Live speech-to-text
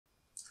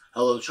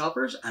Hello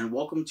Choppers, and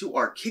welcome to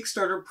our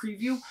Kickstarter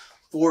preview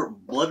for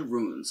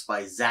BloodRunes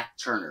by Zach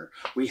Turner.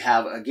 We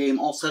have a game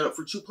all set up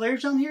for 2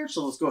 players down here,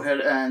 so let's go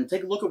ahead and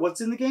take a look at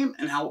what's in the game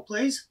and how it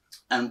plays,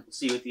 and we'll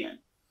see you at the end.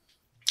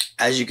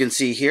 As you can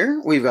see here,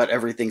 we've got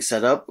everything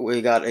set up.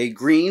 We got a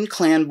green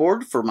clan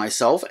board for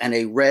myself and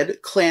a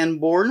red clan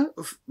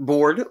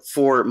board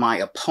for my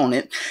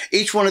opponent.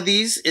 Each one of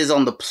these is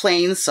on the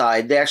plain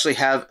side. They actually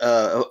have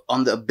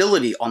on the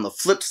ability on the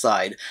flip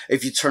side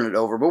if you turn it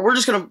over, but we're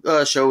just going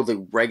to show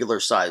the regular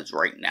sides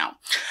right now.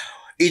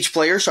 Each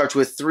player starts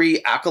with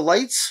 3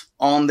 Acolytes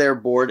on their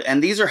board,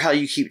 and these are how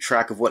you keep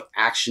track of what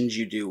actions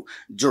you do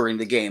during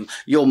the game.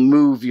 You'll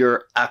move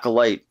your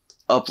Acolyte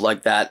up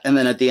like that, and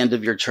then at the end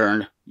of your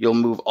turn, you'll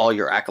move all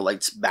your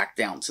Acolytes back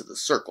down to the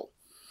circle.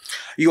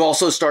 You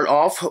also start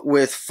off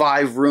with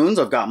 5 runes.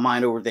 I've got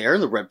mine over there,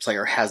 and the red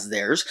player has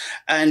theirs.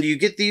 And you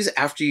get these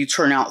after you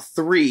turn out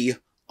 3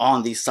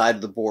 on the side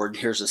of the board.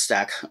 Here's a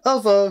stack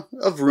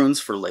of runes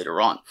for later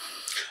on.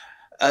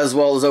 As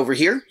well as over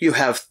here, you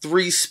have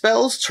 3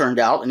 spells turned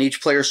out, and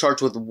each player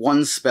starts with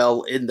 1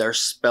 spell in their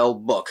spell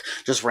book,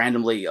 just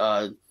randomly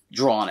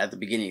drawn at the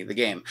beginning of the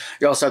game.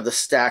 You also have the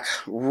stack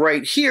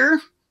right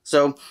here,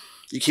 so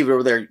you keep it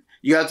over there.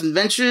 You have to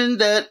mention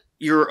that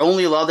you're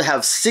only allowed to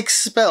have 6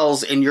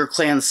 spells in your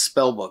clan's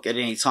spellbook at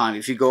any time.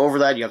 If you go over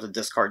that, you have to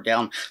discard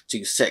down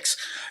to 6.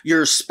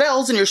 Your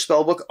spells in your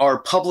spellbook are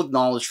public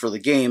knowledge for the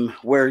game,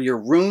 where your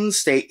runes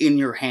stay in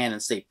your hand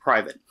and stay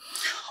private.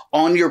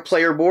 On your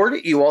player board,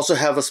 you also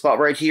have a spot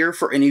right here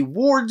for any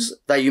wards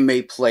that you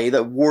may play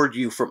that ward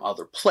you from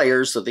other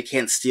players so they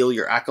can't steal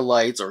your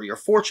Acolytes or your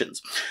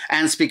fortunes.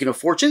 And speaking of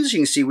fortunes, you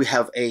can see we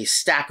have a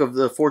stack of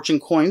the fortune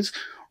coins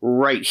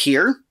right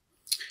here.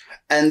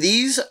 And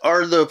these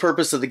are the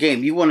purpose of the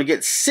game. You want to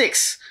get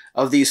 6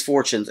 of these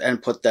fortunes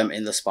and put them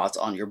in the spots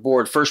on your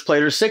board. First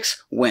player to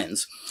 6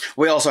 wins.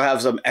 We also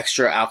have some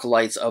extra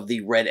Acolytes of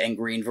the red and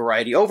green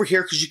variety over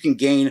here because you can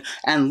gain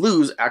and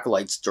lose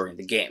Acolytes during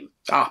the game.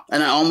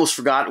 And I almost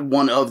forgot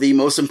one of the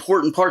most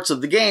important parts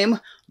of the game,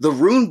 the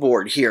rune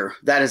board here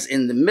that is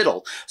in the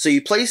middle. So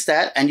you place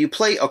that and you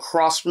play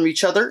across from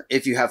each other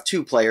if you have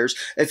 2 players.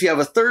 If you have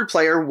a 3rd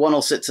player, one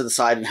will sit to the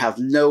side and have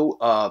no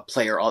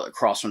player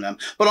across from them.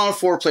 But on a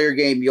 4-player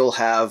game, you'll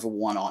have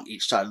 1 on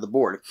each side of the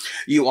board.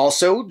 You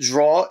also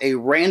draw a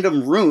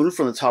random rune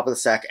from the top of the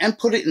stack and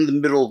put it in the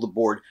middle of the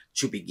board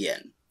to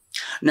begin.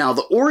 Now,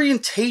 the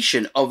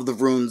orientation of the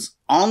runes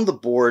on the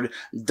board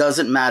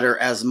doesn't matter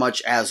as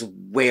much as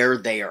where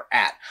they are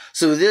at.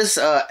 So this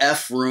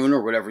F rune,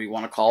 or whatever you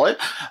want to call it,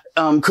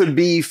 could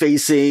be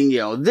facing,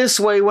 this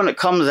way when it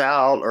comes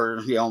out,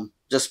 or,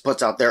 just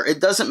puts out there.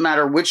 It doesn't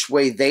matter which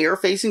way they are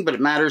facing, but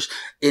it matters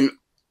in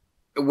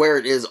where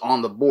it is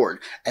on the board.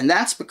 And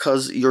that's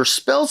because your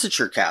spells that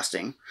you're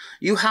casting,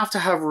 you have to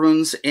have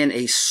runes in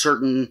a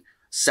certain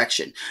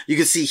section. You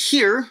can see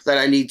here that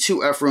I need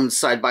 2 F runes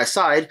side by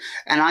side,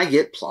 and I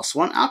get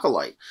 +1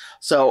 Acolyte.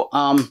 So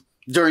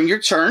during your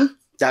turn,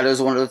 that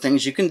is one of the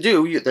things you can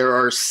do. There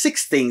are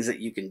 6 things that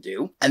you can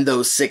do, and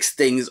those 6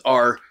 things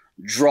are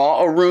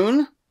draw a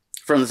rune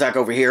from the stack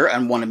over here,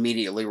 and 1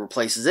 immediately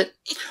replaces it.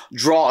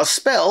 Draw a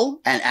spell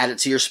and add it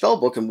to your spell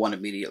book, and 1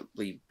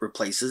 immediately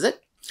replaces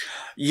it.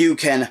 You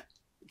can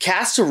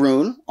cast a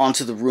rune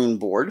onto the rune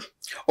board,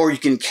 or you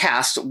can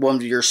cast one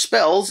of your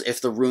spells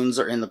if the runes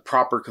are in the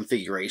proper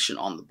configuration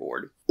on the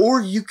board.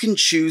 Or you can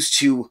choose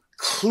to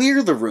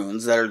clear the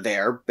runes that are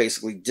there,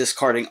 basically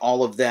discarding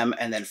all of them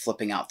and then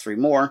flipping out 3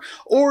 more.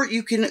 Or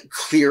you can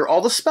clear all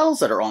the spells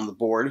that are on the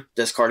board,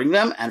 discarding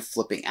them and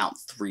flipping out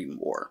 3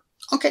 more.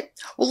 Okay,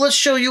 well, let's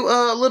show you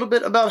a little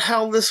bit about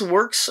how this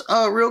works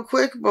real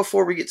quick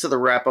before we get to the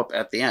wrap-up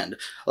at the end.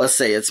 Let's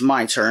say it's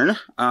my turn.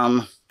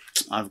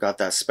 I've got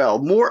that spell.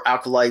 More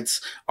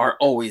Acolytes are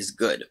always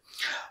good.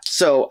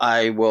 So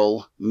I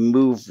will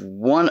move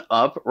 1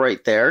 up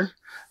right there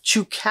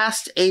to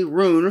cast a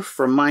rune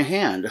from my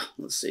hand.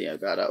 Let's see, I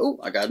got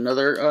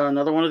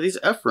another one of these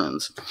F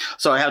runes.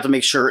 So I have to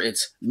make sure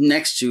it's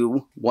next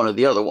to one of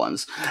the other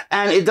ones.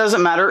 And it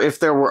doesn't matter if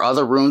there were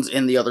other runes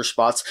in the other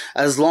spots,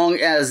 as long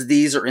as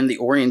these are in the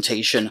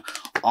orientation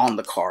on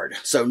the card,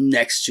 so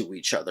next to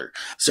each other.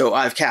 So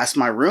I've cast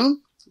my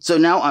rune. So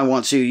now I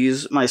want to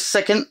use my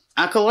 2nd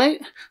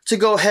Acolyte to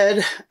go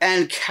ahead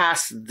and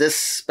cast this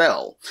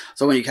spell.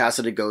 So when you cast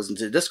it, it goes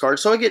into the discard.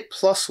 So I get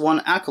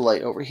 +1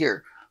 Acolyte over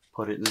here.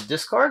 Put it in the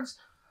discards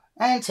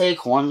and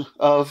take 1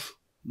 of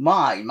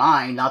mine,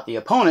 not the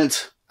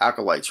opponent's,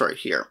 Acolytes right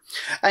here.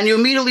 And you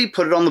immediately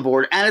put it on the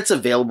board, and it's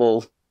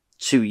available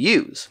to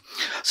use.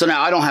 So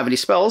now I don't have any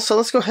spells, so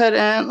let's go ahead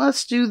and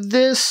let's do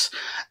this.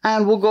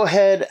 And we'll go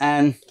ahead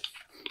and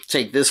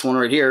take this one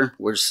right here,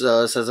 which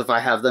says if I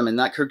have them in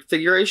that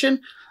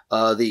configuration,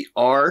 the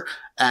R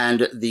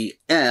and the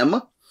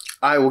M,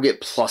 I will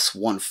get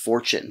 +1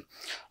 fortune.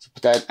 So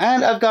put that,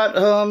 and I've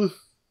got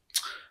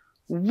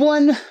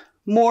 1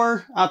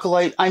 more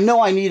Acolyte. I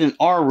know I need an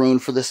R rune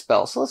for this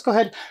spell, so let's go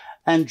ahead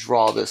and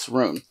draw this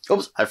rune.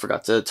 Oops, I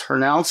forgot to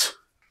turn out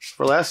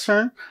for last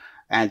turn,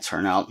 and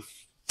turn out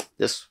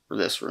this for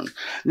this rune.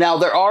 Now,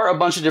 there are a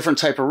bunch of different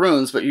type of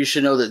runes, but you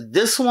should know that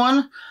this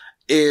one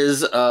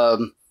is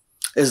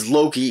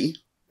Loki.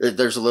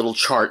 There's a little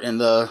chart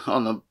in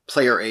on the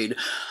player aid.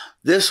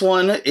 This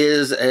one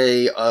is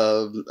a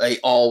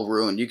all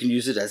rune. You can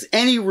use it as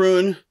any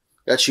rune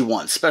that you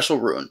want, special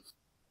rune.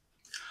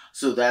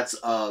 So that's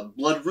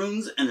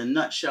BloodRunes in a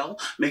nutshell.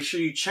 Make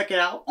sure you check it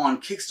out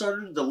on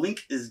Kickstarter. The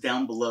link is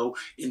down below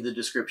in the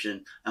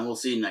description, and we'll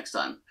see you next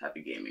time.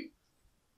 Happy gaming.